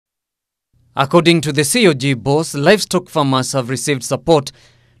According to the COG boss, livestock farmers have received support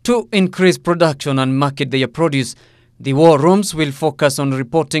to increase production and market their produce. The war rooms will focus on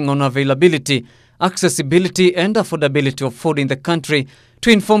reporting on availability, accessibility and affordability of food in the country to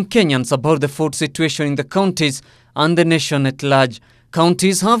inform Kenyans about the food situation in the counties and the nation at large.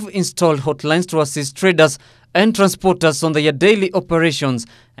 Counties have installed hotlines to assist traders and transporters on their daily operations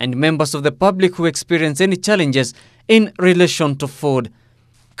and members of the public who experience any challenges in relation to food.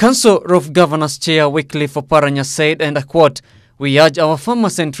 Council of Governors Chair Wycliffe Oparanya said, and I quote, "We urge our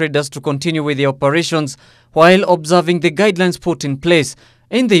farmers and traders to continue with their operations while observing the guidelines put in place.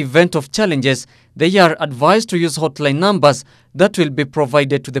 In the event of challenges, they are advised to use hotline numbers that will be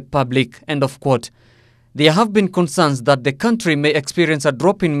provided to the public." End of quote. There have been concerns that the country may experience a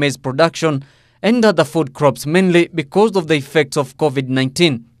drop in maize production and other food crops, mainly because of the effects of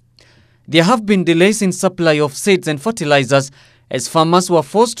COVID-19. There have been delays in supply of seeds and fertilizers as farmers were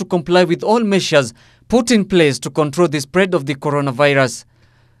forced to comply with all measures put in place to control the spread of the coronavirus.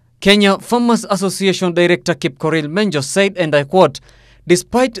 Kenya Farmers Association Director Kipkoril Menjo said, and I quote,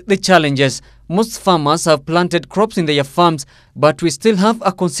 "Despite the challenges, most farmers have planted crops in their farms, but we still have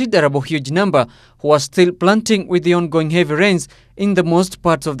a considerable huge number who are still planting with the ongoing heavy rains in the most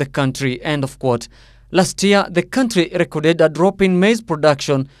parts of the country." End of quote. Last year, the country recorded a drop in maize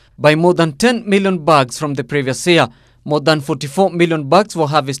production by more than 10 million bags from the previous year. More than 44 million bags were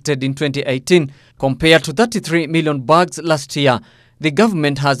harvested in 2018, compared to 33 million bags last year. The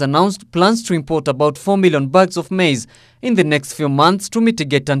government has announced plans to import about 4 million bags of maize in the next few months to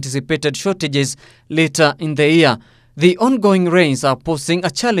mitigate anticipated shortages later in the year. The ongoing rains are posing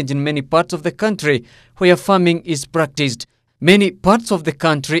a challenge in many parts of the country where farming is practiced. Many parts of the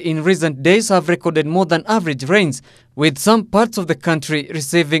country in recent days have recorded more than average rains, with some parts of the country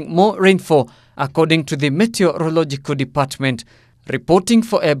receiving more rainfall, according to the Meteorological Department. Reporting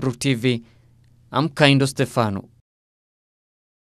for Ebru TV, I'm Kaindo Stefano.